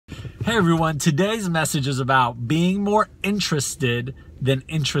Hey everyone, today's message is about being more interested than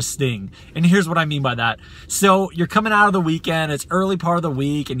interesting. And here's what I mean by that. So you're coming out of the weekend, it's early part of the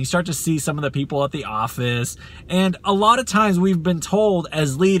week, and you start to see some of the people at the office. And a lot of times we've been told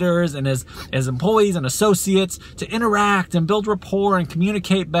as leaders and as employees and associates to interact and build rapport and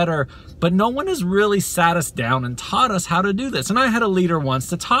communicate better. But no one has really sat us down and taught us how to do this. And I had a leader once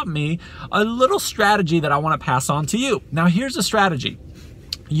that taught me a little strategy that I want to pass on to you. Now here's the strategy.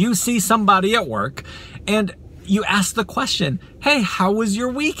 You see somebody at work and you ask the question, hey, how was your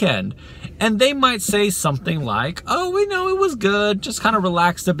weekend? And they might say something like, oh, we know it was good, just kind of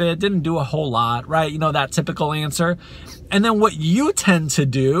relaxed a bit, didn't do a whole lot, right? You know, that typical answer. And then what you tend to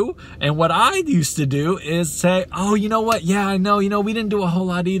do, and what I used to do, is say, oh, you know what? Yeah, I know, we didn't do a whole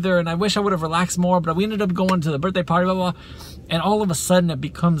lot either, and I wish I would have relaxed more, but we ended up going to the birthday party, blah, blah, blah. And all of a sudden it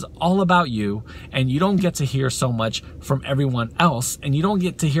becomes all about you, and you don't get to hear so much from everyone else, and you don't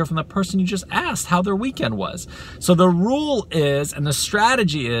get to hear from the person you just asked how their weekend was. So the rule is, and the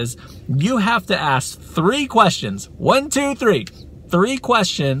strategy is, you have to ask 3 questions. 1, 2, 3. 3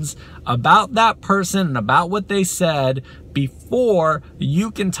 questions about that person and about what they said before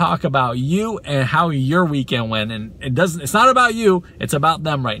you can talk about you and how your weekend went. And it's not about you, it's about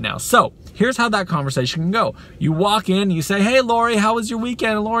them right now. So here's how that conversation can go. You walk in, you say, hey, Lori, how was your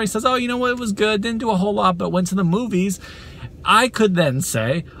weekend? And Lori says, oh, you know what, it was good. Didn't do a whole lot, but went to the movies. I could then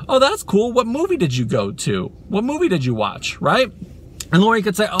say, oh, that's cool. What movie did you go to? What movie did you watch, right? And Lori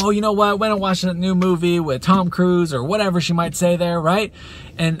could say, oh, you know what, went and watched a new movie with Tom Cruise or whatever she might say there, right?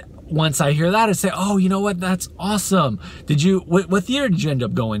 And once I hear that, I say, oh, you know what, that's awesome. What theater did you end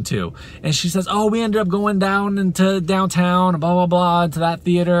up going to? And she says, oh, we ended up going down into downtown and blah, blah, blah, to that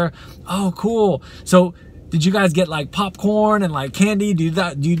theater. Oh, cool. So did you guys get like popcorn and like candy? Do you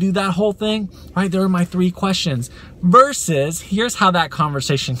do that whole thing? Right, there are my 3 questions. Versus, here's how that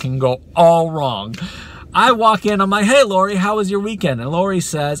conversation can go all wrong. I walk in, I'm like, hey, Lori, how was your weekend? And Lori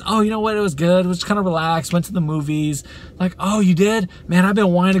says, oh, you know what, it was good. It was kind of relaxed, went to the movies. Like, oh, you did? Man, I've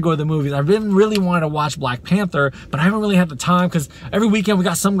been wanting to go to the movies. I've been really wanting to watch Black Panther, but I haven't really had the time because every weekend we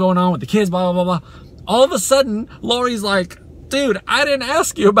got something going on with the kids, blah, blah, blah, blah. All of a sudden, Lori's like, dude, I didn't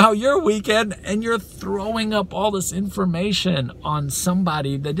ask you about your weekend, and you're throwing up all this information on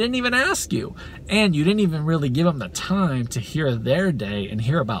somebody that didn't even ask you. And you didn't even really give them the time to hear their day and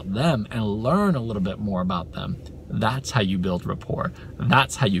hear about them and learn a little bit more about them. That's how you build rapport.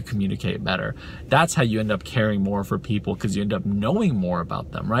 That's how you communicate better. That's how you end up caring more for people because you end up knowing more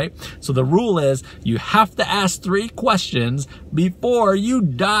about them, right? So the rule is you have to ask 3 questions before you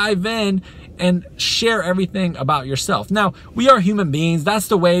dive in and share everything about yourself. Now, we are human beings. That's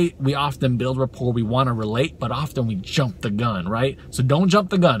the way we often build rapport. We want to relate, but often we jump the gun, right? So don't jump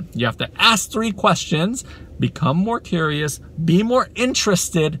the gun. You have to ask 3 questions, become more curious, be more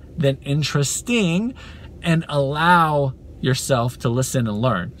interested than interesting, and allow yourself to listen and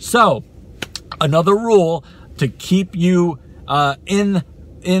learn. So another rule to keep you in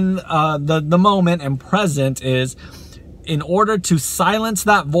the moment and present is, in order to silence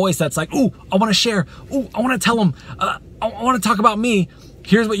that voice that's like, ooh, I want to share, ooh, I want to tell them, I want to talk about me.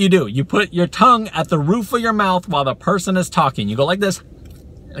 Here's what you do. You put your tongue at the roof of your mouth while the person is talking. You go like this,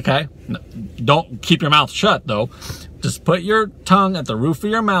 okay? Don't keep your mouth shut though. Just put your tongue at the roof of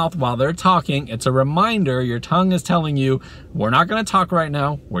your mouth while they're talking. It's a reminder. Your tongue is telling you, we're not going to talk right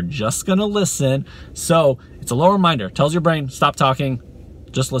now. We're just going to listen. So it's a little reminder. Tells your brain, stop talking.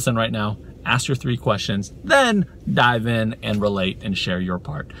 Just listen right now. Ask your 3 questions, then dive in and relate and share your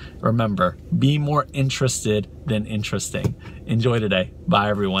part. Remember, be more interested than interesting. Enjoy today. Bye,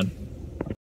 everyone.